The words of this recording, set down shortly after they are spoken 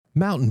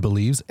Mountain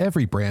believes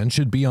every brand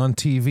should be on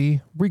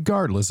TV,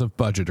 regardless of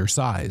budget or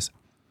size.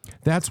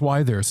 That's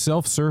why their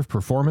self-serve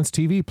performance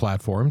TV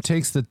platform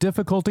takes the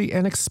difficulty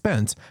and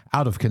expense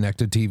out of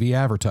connected TV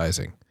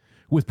advertising.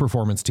 With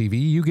Performance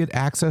TV, you get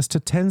access to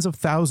tens of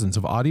thousands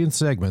of audience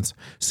segments,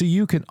 so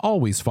you can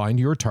always find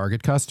your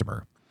target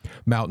customer.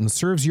 Mountain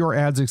serves your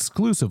ads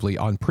exclusively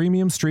on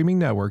premium streaming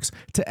networks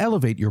to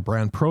elevate your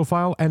brand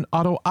profile and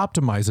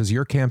auto-optimizes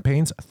your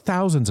campaigns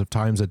thousands of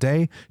times a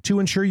day to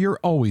ensure you're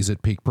always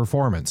at peak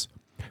performance.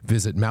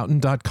 Visit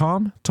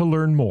mountain.com to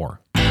learn more.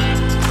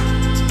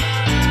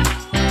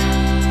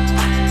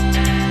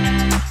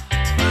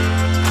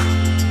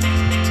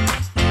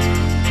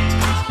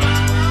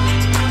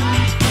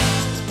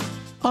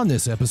 On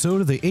this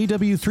episode of the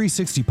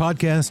AW360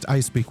 podcast, I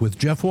speak with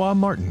Geoffroy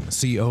Martin,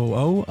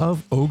 COO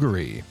of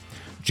Augury.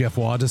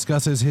 Geoffroy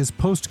discusses his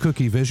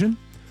post-cookie vision,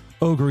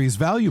 Augury's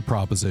value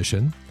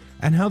proposition,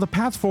 and how the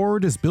path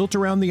forward is built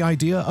around the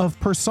idea of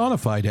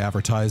personified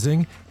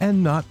advertising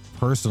and not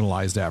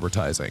personalized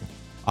advertising.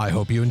 I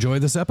hope you enjoy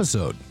this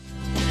episode.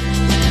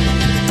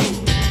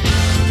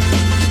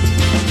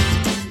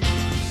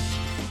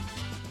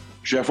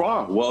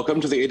 Geoffroy, welcome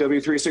to the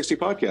AW360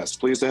 podcast.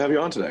 Pleased to have you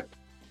on today.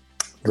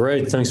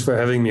 Great. Thanks for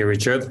having me,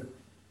 Richard.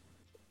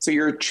 So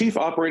you're Chief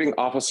Operating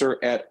Officer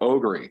at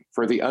Augury.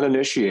 For the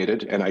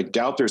uninitiated, and I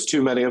doubt there's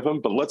too many of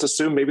them, but let's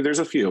assume maybe there's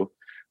a few.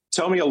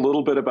 Tell me a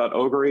little bit about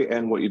Augury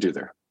and what you do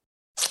there.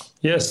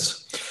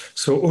 Yes.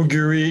 So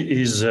Augury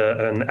is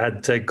an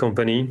ad tech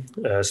company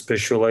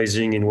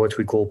specializing in what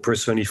we call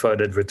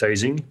personified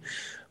advertising,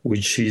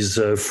 which is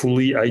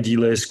fully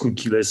ID-less,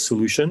 cookie-less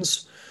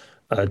solutions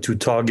to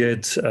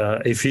target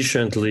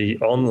efficiently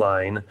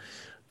online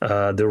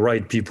the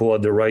right people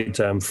at the right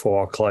time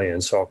for our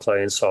clients. Our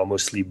clients are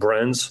mostly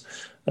brands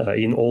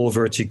in all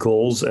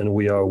verticals, and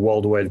we are a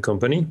worldwide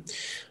company.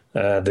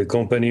 The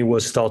company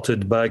was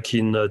started back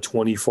in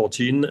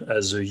 2014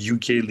 as a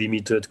UK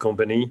limited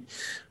company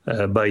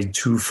by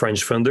two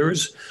French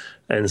founders.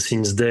 And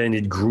since then,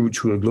 it grew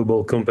to a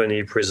global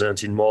company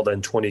present in more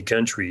than 20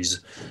 countries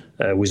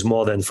with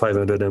more than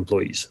 500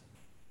 employees.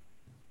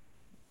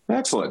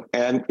 Excellent.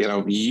 And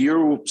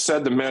you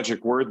said the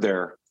magic word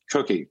there,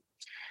 cookie.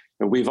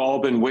 And we've all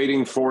been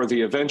waiting for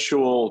the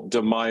eventual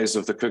demise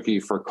of the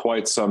cookie for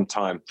quite some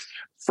time.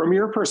 From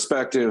your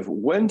perspective,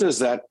 when does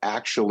that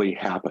actually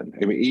happen?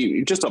 I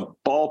mean, just a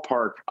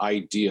ballpark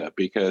idea,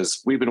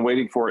 because we've been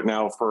waiting for it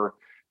now for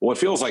what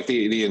feels like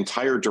the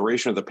entire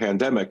duration of the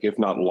pandemic, if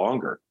not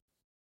longer.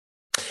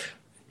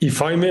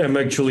 If I may, I'm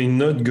actually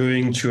not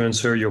going to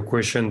answer your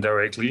question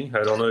directly.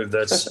 I don't know if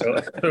that's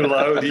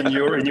allowed in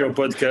your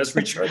podcast,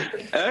 Richard.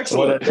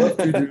 Excellent. What I'd love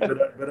to do,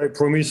 but I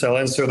promise I'll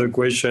answer the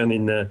question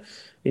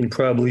in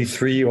probably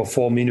 3 or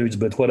 4 minutes.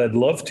 But what I'd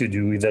love to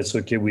do, if that's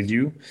okay with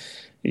you,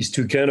 is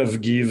to kind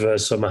of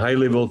give some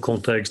high-level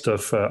context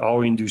of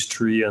our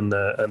industry and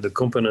the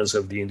components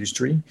of the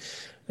industry,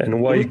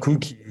 and why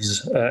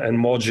cookies and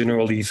more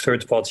generally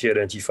third-party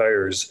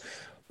identifiers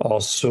are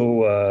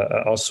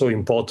so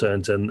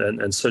important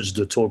and such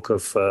the talk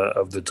of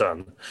the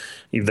town,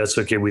 if that's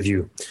okay with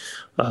you.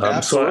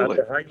 Absolutely.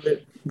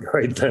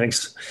 Great,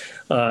 thanks.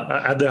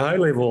 At the high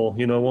level,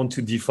 I want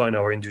to define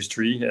our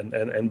industry,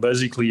 and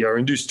basically our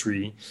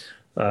industry,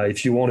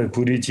 if you want to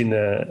put it in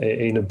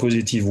a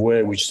positive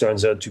way, which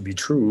turns out to be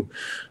true,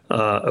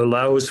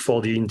 allows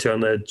for the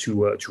internet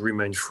to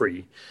remain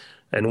free.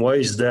 And why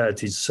is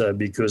that? It's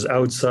because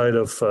outside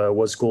of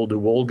what's called the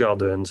walled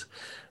gardens,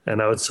 and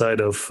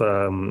outside of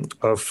the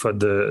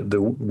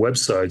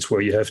websites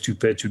where you have to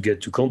pay to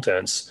get to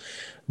contents,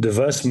 the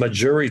vast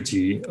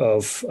majority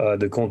of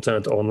the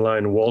content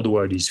online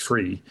worldwide is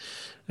free.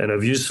 And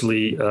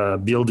obviously,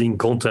 building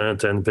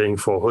content and paying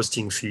for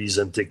hosting fees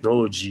and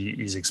technology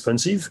is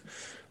expensive,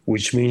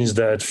 which means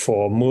that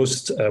for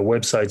most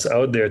websites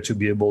out there to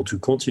be able to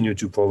continue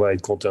to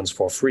provide contents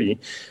for free,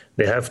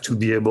 they have to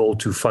be able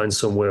to find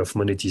some way of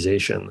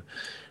monetization.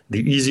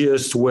 The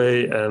easiest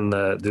way and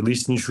the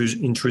least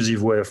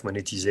intrusive way of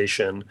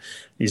monetization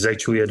is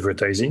actually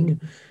advertising.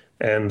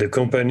 And the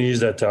companies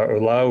that are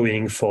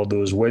allowing for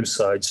those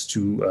websites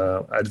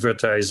to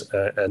advertise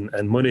and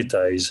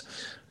monetize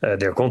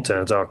their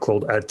content are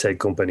called ad tech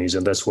companies,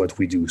 and that's what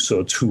we do.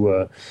 So if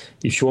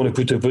you want to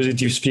put a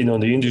positive spin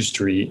on the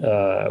industry,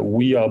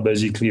 we are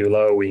basically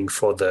allowing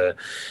for the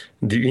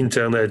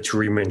internet to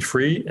remain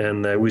free,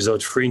 and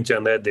without free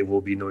internet, there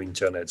will be no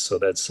internet. So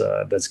that's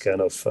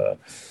kind of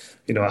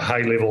a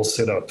high-level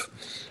setup.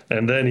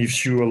 And then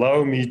if you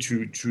allow me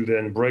to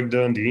then break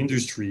down the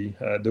industry,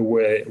 the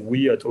way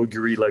we at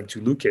Augury like to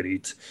look at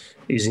it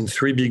is in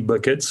 3 big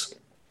buckets.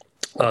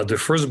 The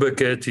first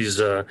bucket is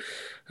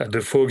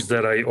the folks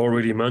that I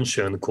already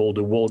mentioned, called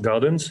the walled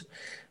gardens.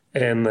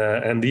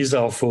 And these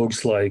are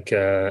folks like,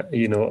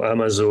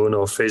 Amazon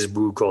or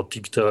Facebook or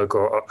TikTok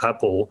or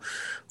Apple,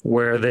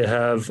 where they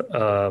have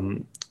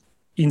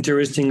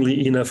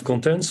interestingly enough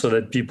content so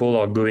that people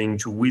are going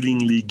to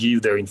willingly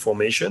give their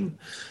information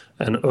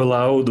and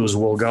allow those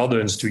walled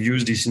gardens to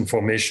use this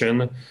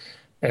information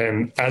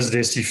and as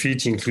they see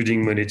fit,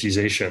 including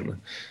monetization.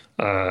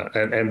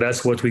 And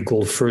that's what we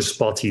call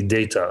first-party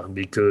data,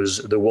 because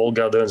the walled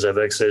gardens have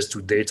access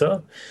to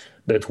data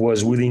that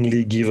was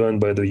willingly given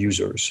by the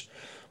users.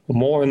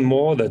 More and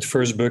more, that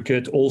first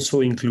bucket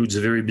also includes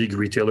very big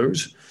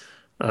retailers,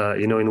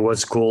 in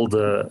what's called,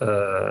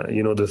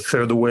 the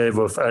third wave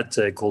of ad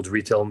tech called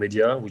retail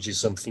media, which is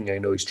something I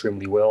know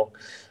extremely well,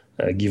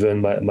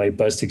 given my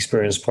past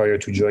experience prior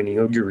to joining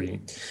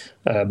Augury.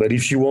 But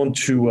if you want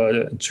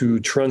to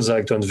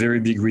transact on very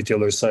big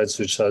retailer sites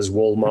such as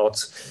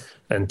Walmart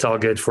and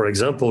Target, for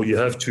example, you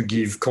have to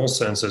give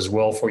consents as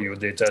well for your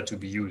data to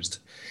be used.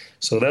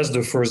 So that's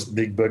the first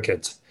big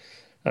bucket.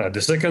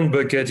 The second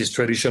bucket is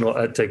traditional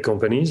ad tech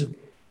companies,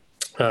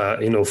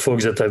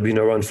 folks that have been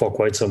around for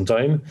quite some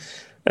time.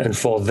 And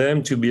for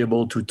them to be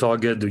able to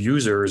target the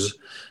users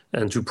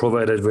and to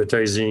provide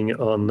advertising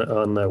on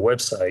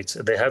websites,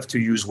 they have to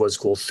use what's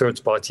called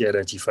third-party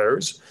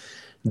identifiers,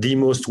 the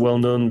most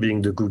well-known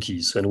being the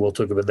cookies, and we'll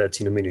talk about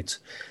that in a minute.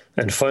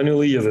 And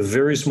finally, you have a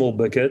very small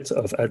bucket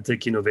of ad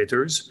tech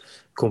innovators,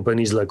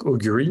 companies like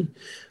Augury,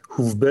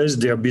 who've based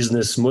their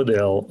business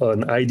model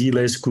on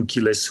ID-less,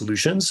 cookie-less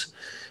solutions,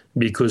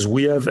 because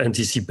we have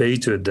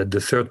anticipated that the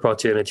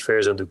third-party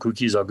identifiers and the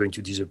cookies are going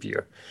to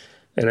disappear.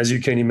 And as you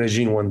can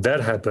imagine, when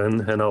that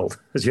happens, and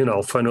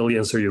I'll finally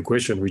answer your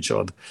question,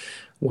 Richard.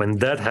 When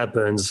that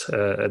happens,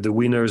 the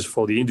winners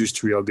for the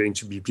industry are going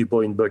to be people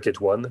in bucket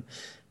one,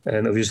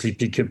 and obviously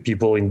pick up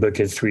people in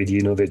bucket three, the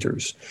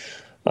innovators.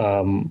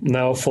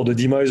 Now, for the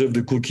demise of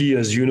the cookie,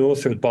 as you know,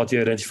 third-party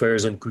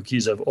identifiers and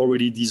cookies have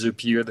already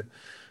disappeared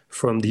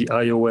from the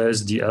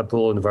iOS, the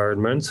Apple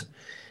environment.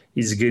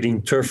 It's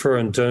getting tougher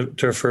and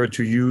tougher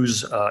to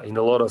use in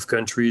a lot of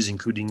countries,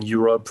 including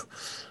Europe,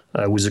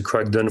 with a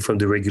crackdown from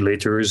the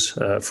regulators,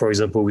 for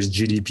example, with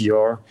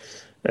GDPR,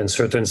 and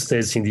certain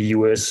states in the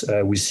US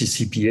with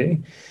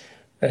CCPA.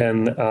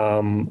 And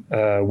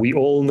we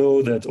all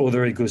know that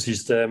other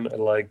ecosystem,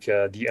 like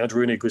the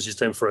Android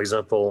ecosystem, for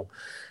example,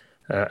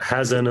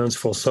 has announced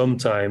for some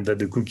time that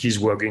the cookies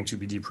were going to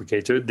be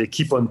deprecated. They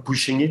keep on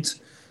pushing it.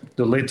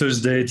 The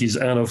latest date is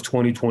end of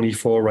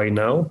 2024 right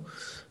now.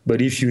 But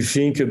if you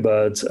think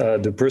about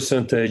the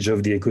percentage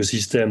of the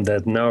ecosystem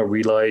that now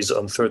relies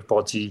on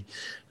third-party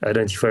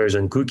identifiers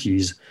and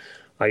cookies,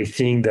 I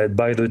think that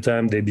by the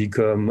time they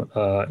become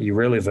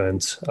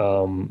irrelevant,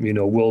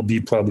 we'll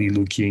be probably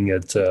looking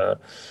at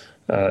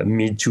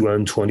mid to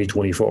end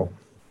 2024.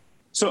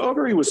 So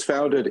Augury was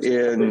founded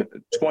in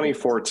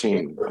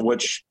 2014,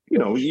 which,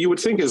 you would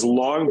think is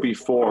long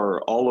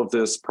before all of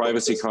this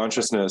privacy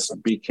consciousness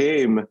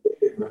became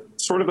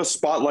sort of a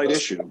spotlight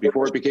issue,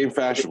 before it became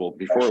fashionable,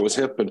 before it was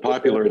hip and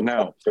popular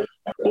now.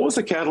 What was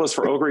the catalyst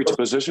for Augury to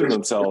position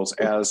themselves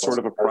as sort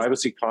of a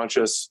privacy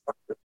conscious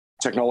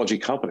technology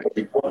company?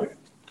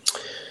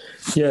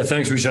 Yeah,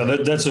 thanks,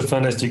 Richard. That's a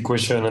fantastic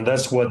question. And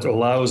that's what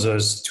allows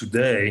us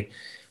today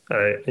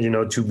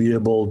to be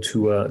able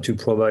to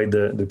provide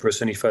the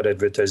personified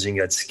advertising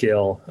at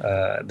scale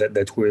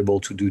that we're able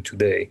to do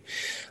today.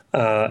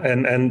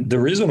 And the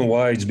reason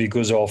why is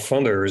because our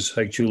founders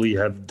actually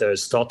have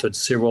started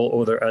several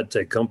other ad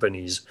tech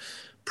companies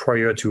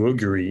prior to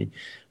Augury.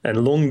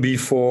 And long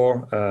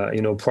before,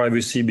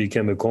 privacy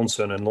became a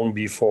concern, and long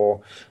before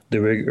the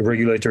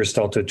regulators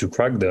started to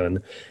crack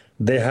down,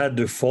 they had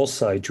the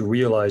foresight to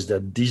realize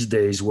that these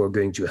days were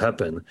going to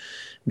happen.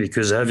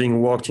 Because having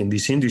worked in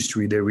this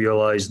industry, they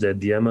realized that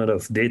the amount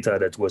of data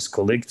that was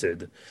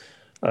collected,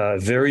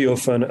 very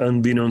often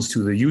unbeknownst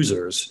to the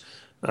users,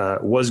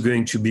 was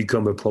going to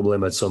become a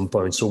problem at some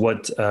point. So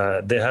what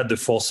they had the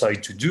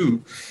foresight to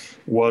do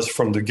was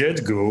from the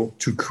get-go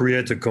to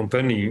create a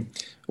company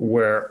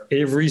where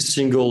every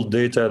single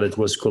data that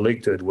was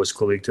collected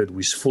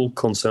with full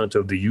consent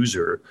of the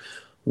user,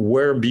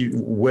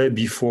 way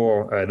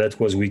before that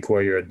was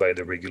required by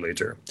the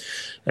regulator.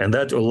 And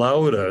that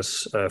allowed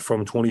us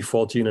from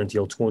 2014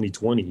 until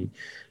 2020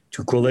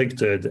 to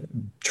collect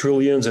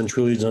trillions and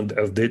trillions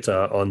of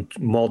data on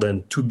more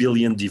than 2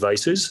 billion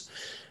devices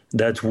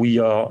that we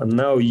are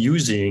now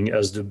using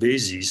as the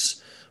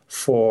basis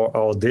for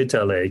our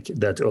data lake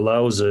that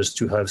allows us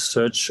to have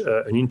such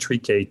an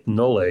intricate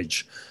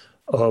knowledge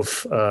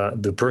of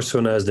the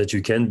personas that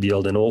you can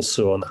build, and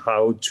also on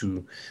how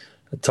to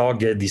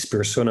target these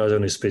personas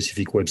on a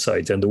specific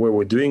website. And the way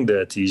we're doing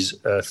that is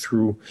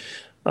through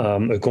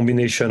a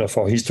combination of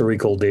our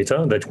historical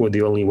data that we're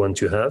the only one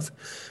to have.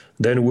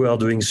 Then we are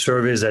doing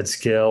surveys at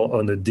scale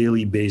on a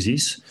daily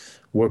basis.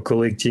 We're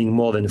collecting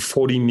more than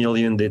 40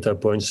 million data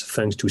points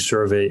thanks to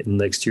survey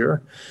next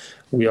year.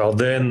 We are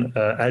then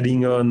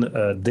adding on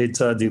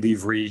data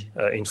delivery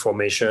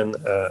information,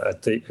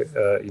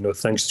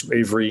 thanks to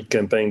every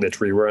campaign that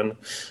we run,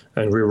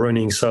 and we're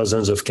running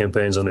thousands of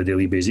campaigns on a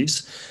daily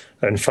basis.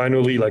 And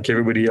finally, like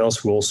everybody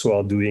else, we also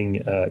are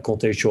doing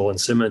contextual and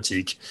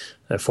semantic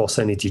for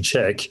sanity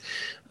check.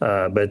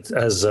 But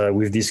as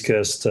we've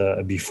discussed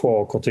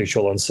before,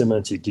 contextual and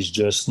semantic is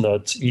just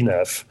not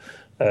enough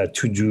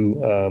to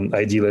do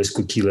ID-less,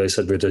 cookie-less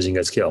advertising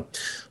at scale.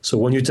 So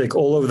when you take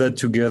all of that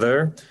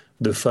together,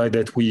 the fact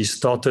that we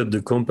started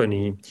the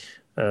company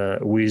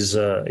with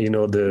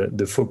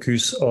the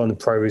focus on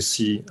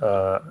privacy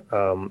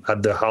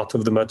at the heart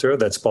of the matter.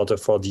 That's part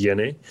of our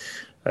DNA.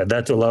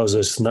 That allows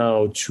us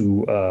now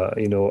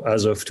to,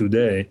 as of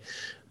today,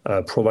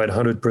 provide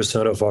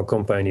 100% of our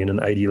campaign in an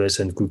ID-less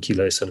and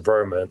cookie-less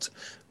environment,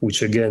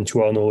 which again,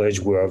 to our knowledge,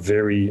 we are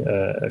very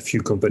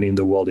few companies in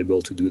the world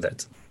able to do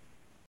that.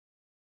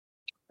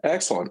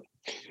 Excellent.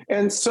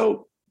 And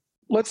so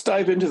let's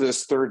dive into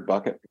this third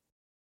bucket.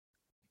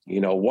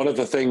 One of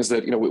the things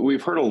that,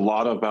 we've heard a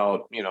lot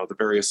about, the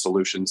various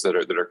solutions that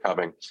are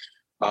coming,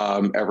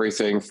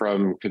 everything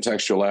from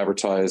contextual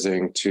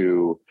advertising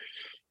to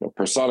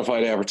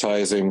personified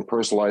advertising,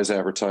 personalized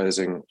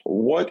advertising.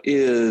 What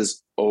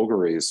is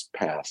Augury's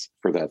path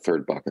for that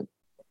third bucket?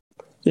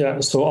 Yeah,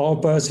 so our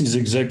path is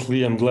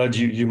exactly, I'm glad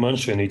you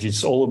mentioned it,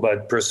 it's all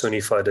about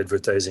personified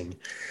advertising.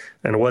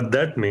 And what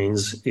that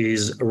means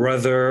is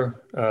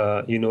rather,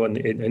 and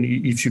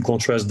if you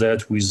contrast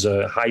that with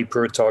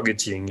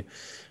hyper-targeting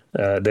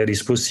that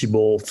is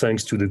possible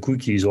thanks to the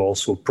cookies,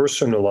 also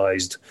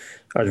personalized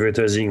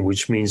advertising,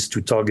 which means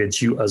to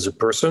target you as a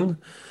person.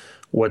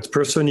 What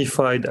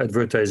personified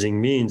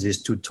advertising means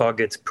is to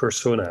target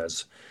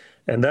personas.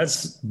 And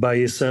that's, by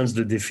essence,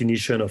 the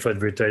definition of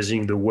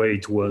advertising the way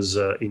it was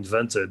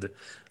invented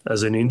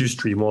as an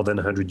industry more than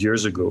 100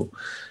 years ago.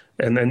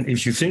 And then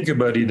if you think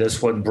about it,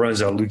 that's what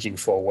brands are looking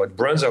for. What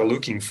brands are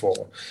looking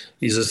for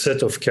is a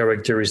set of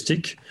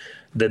characteristics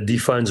that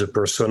defines a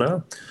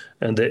persona,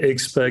 and they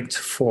expect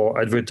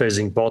for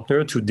advertising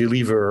partner to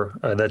deliver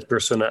that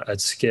persona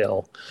at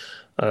scale.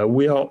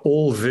 We are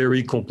all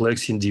very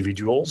complex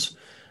individuals,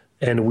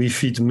 and we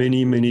fit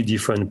many, many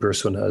different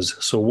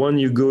personas. So when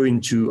you go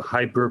into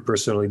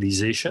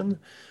hyper-personalization,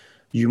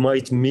 you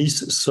might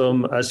miss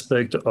some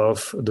aspect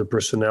of the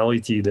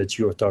personality that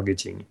you're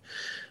targeting.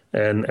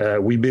 And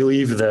we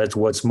believe that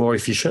what's more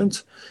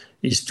efficient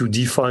is to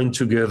define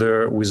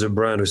together with a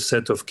brand a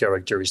set of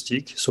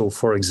characteristics. So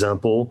for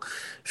example,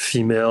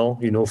 female,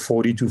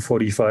 40 to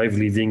 45,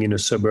 living in a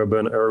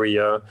suburban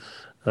area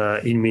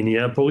in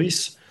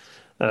Minneapolis,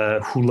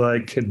 who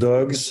like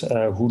dogs,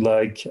 who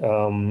like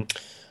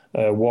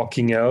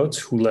walking out,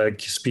 who like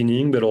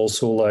spinning, but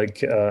also like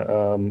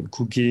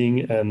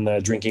cooking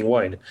and drinking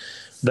wine.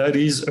 That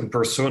is a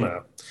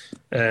persona.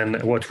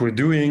 And what we're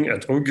doing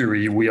at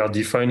Augury, we are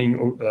defining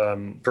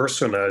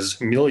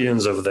personas,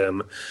 millions of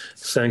them,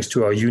 thanks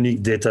to our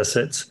unique data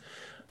set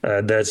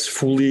that's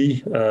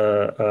fully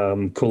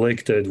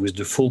collected with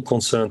the full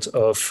consent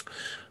of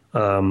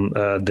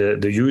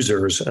the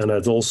users, and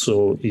that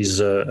also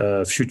is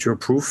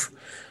future-proof.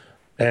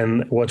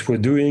 And what we're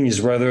doing is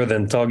rather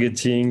than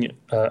targeting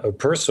a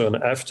person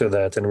after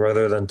that, and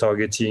rather than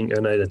targeting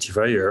an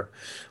identifier,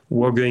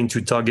 we're going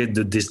to target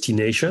the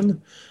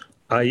destination,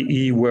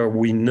 i.e. where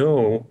we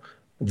know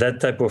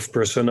that type of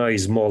persona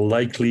is more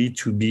likely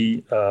to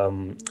be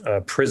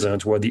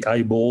present, where the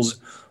eyeballs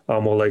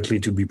are more likely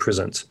to be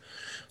present.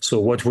 So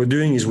what we're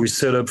doing is we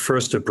set up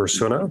first a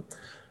persona,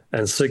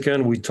 and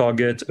second, we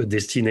target a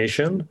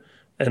destination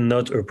and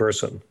not a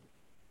person.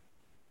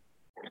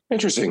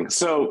 Interesting.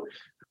 So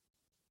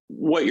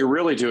what you're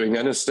really doing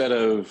then, instead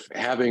of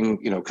having,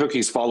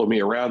 cookies follow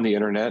me around the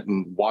internet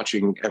and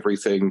watching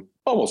everything,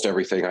 almost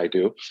everything I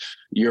do,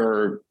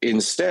 you're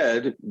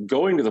instead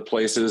going to the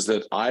places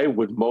that I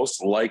would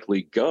most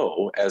likely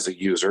go as a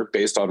user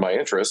based on my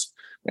interests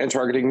and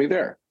targeting me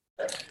there.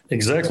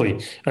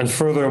 Exactly. And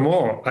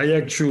furthermore,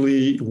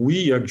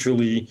 we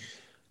actually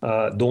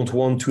don't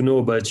want to know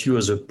about you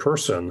as a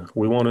person.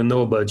 We want to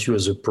know about you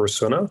as a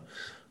persona,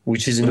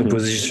 which is in a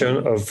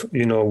position of,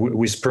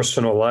 with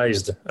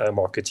personalized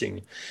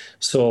marketing.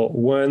 So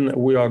when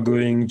we are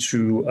going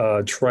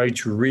to try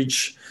to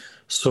reach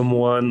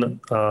someone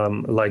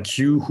like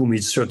you who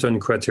meets certain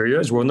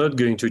criteria, we're not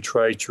going to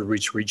try to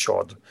reach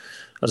Richard.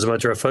 As a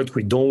matter of fact,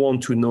 we don't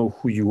want to know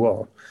who you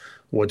are.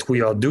 What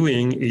we are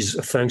doing is,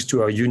 thanks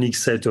to our unique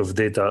set of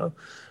data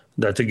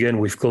that, again,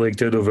 we've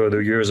collected over the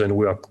years and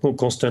we are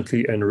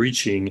constantly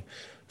enriching,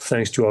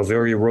 thanks to our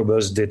very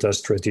robust data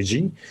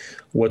strategy,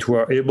 what we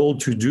are able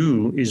to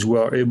do is we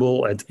are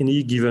able at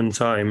any given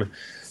time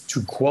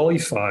to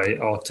qualify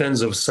our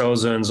tens of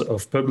thousands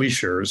of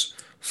publishers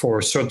for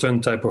a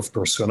certain type of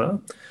persona.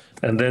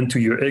 And then to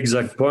your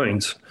exact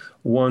point,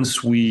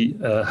 once we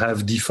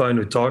have defined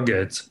a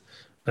target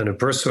and a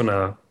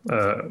persona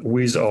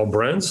with our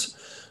brands,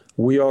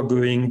 we are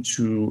going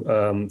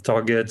to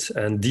target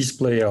and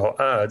display our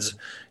ads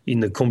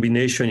in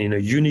a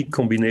unique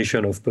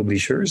combination of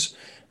publishers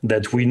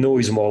that we know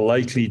is more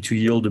likely to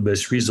yield the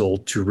best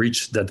result to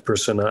reach that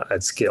persona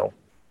at scale.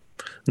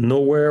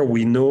 Nowhere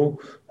we know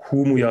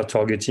whom we are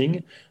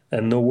targeting,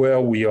 and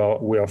nowhere we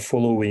are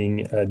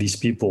following these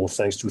people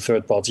thanks to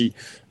third-party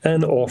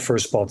and or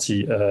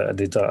first-party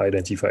data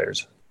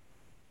identifiers.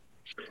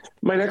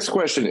 My next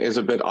question is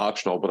a bit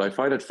optional, but I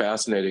find it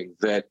fascinating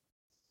that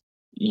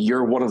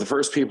you're one of the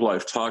first people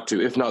I've talked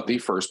to, if not the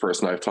first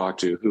person I've talked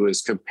to, who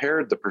has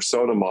compared the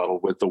persona model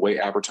with the way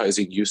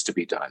advertising used to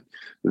be done.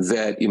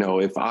 That,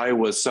 if I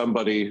was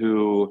somebody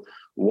who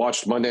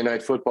watched Monday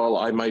Night Football,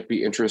 I might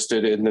be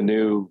interested in the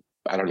new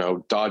I don't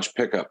know, Dodge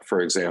pickup,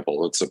 for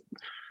example. It's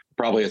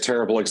probably a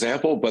terrible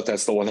example, but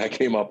that's the one I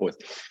came up with.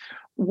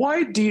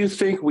 Why do you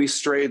think we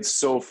strayed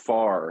so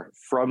far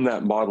from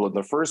that model in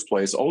the first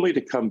place, only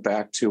to come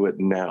back to it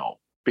now?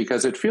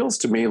 Because it feels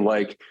to me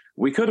like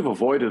we could have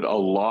avoided a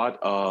lot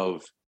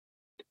of,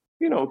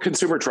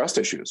 consumer trust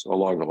issues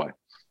along the way.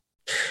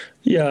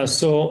 Yeah,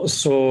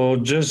 so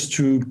just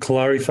to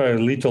clarify a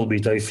little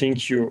bit, I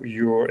think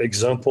your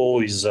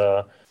example is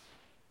a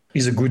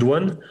good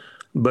one,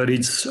 but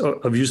it's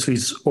obviously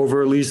it's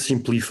overly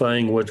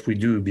simplifying what we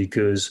do,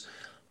 because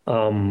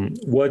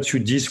what you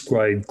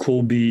describe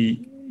could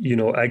be,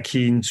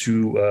 akin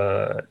to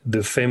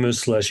the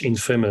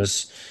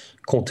famous/infamous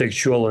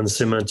contextual and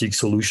semantic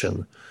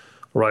solution,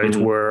 right?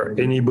 Mm-hmm. Where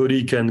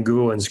anybody can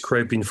go and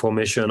scrape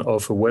information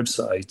off a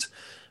website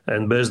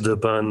and based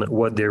upon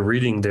what they're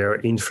reading there,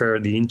 infer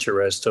the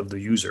interest of the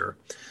user.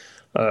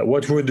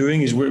 What we're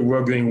doing is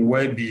we're going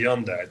way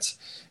beyond that.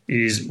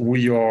 Is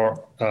we are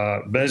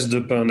based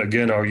upon,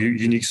 again, our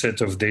unique set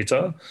of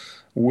data,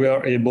 we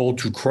are able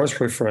to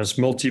cross-reference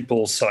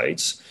multiple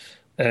sites.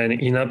 And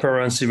in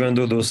appearance, even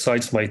though those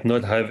sites might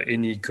not have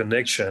any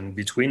connection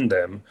between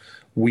them,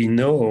 we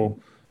know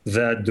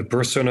that the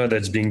persona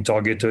that's being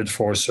targeted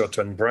for a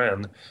certain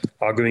brand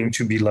are going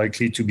to be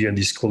likely to be in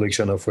this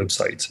collection of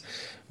websites.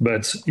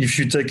 But if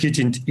you take it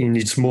in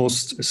its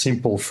most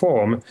simple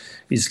form,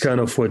 it's kind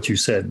of what you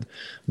said.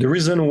 The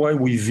reason why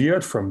we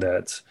veered from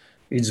that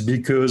is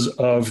because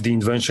of the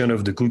invention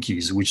of the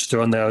cookies, which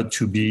turned out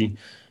to be,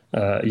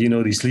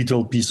 this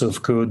little piece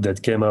of code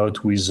that came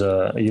out with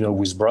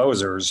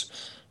browsers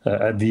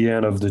at the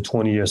end of the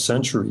 20th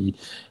century,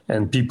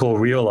 and people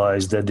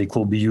realized that they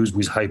could be used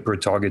with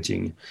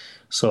hyper-targeting.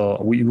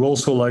 So we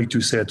also like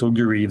to say at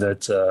Augury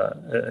that,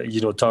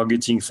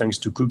 targeting thanks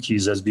to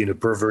cookies has been a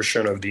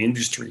perversion of the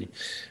industry,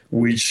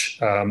 which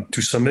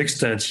to some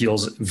extent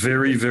yields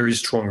very, very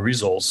strong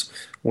results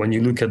when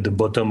you look at the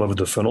bottom of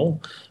the funnel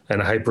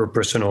and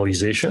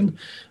hyper-personalization.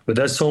 But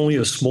that's only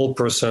a small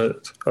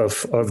percent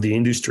of the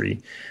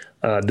industry.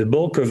 The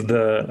bulk of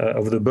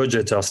the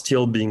budget are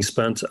still being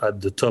spent at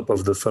the top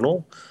of the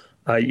funnel,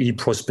 i.e.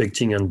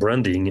 prospecting and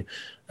branding.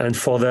 And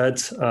for that,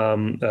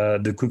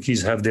 the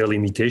cookies have their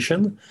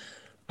limitation.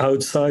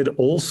 Outside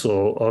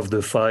also of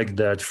the fact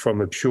that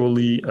from a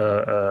purely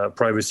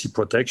privacy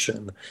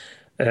protection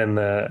and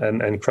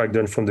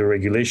crackdown from the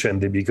regulation,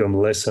 they become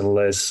less and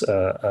less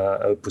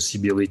a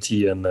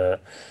possibility and an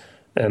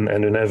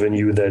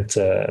avenue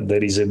that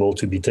is able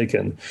to be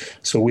taken.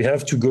 So we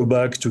have to go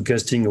back to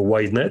casting a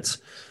wide net.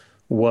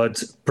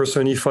 What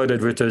personified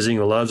advertising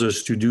allows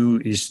us to do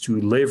is to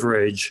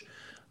leverage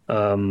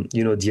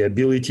the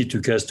ability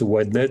to cast a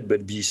wide net,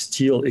 but be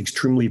still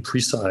extremely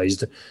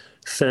precise,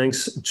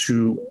 thanks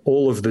to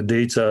all of the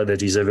data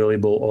that is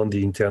available on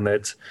the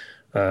internet.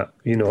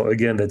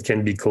 Again, that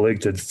can be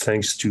collected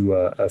thanks to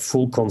a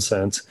full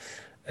consent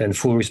and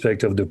full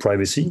respect of the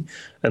privacy,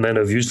 and then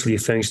obviously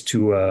thanks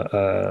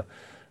to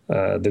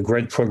the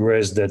great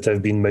progress that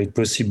have been made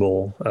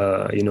possible,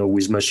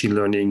 with machine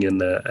learning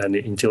and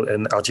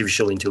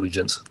artificial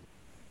intelligence.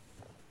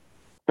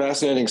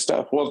 Fascinating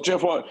stuff. Well,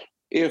 Jeff,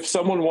 if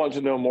someone wanted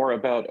to know more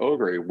about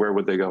Augury, where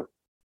would they go?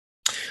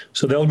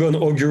 So they'll go on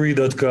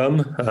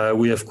augury.com.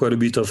 We have quite a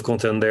bit of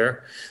content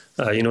there.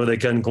 They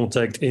can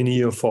contact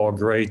any of our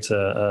great,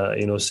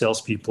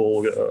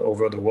 salespeople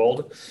over the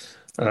world.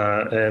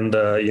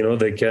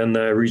 They can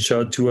reach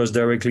out to us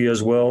directly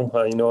as well,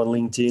 on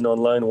LinkedIn,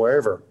 online,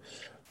 wherever.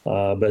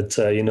 But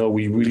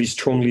we really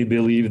strongly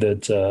believe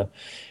that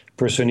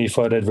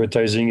personified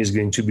advertising is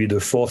going to be the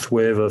fourth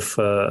wave of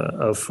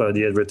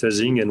the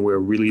advertising, and we're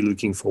really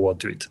looking forward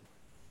to it.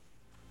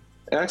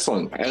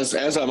 Excellent, as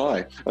am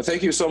I.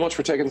 Thank you so much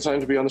for taking the time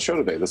to be on the show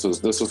today. This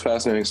was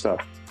fascinating stuff.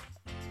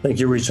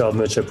 Thank you, Richard.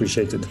 Much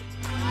appreciated.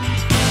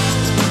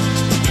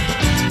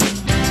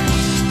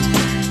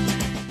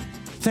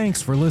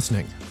 Thanks for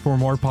listening. For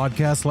more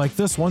podcasts like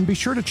this one, be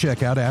sure to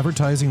check out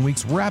Advertising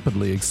Week's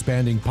rapidly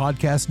expanding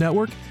podcast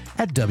network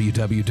at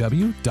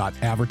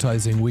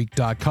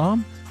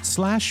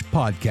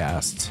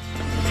www.advertisingweek.com/podcasts.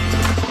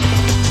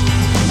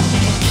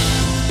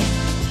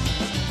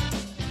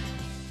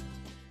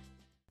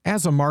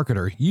 As a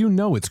marketer, you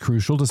know it's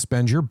crucial to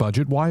spend your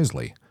budget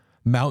wisely.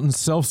 Mountain's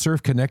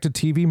self-serve connected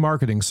TV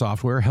marketing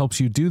software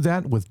helps you do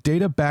that with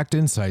data-backed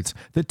insights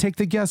that take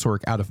the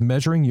guesswork out of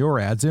measuring your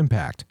ad's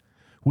impact.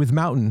 With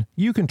Mountain,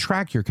 you can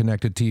track your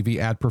connected TV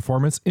ad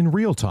performance in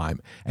real time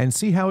and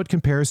see how it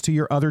compares to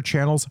your other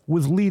channels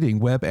with leading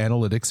web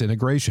analytics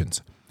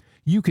integrations.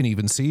 You can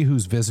even see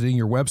who's visiting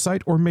your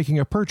website or making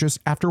a purchase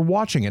after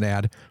watching an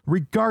ad,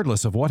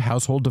 regardless of what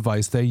household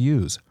device they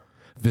use.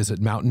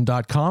 Visit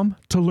mountain.com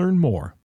to learn more.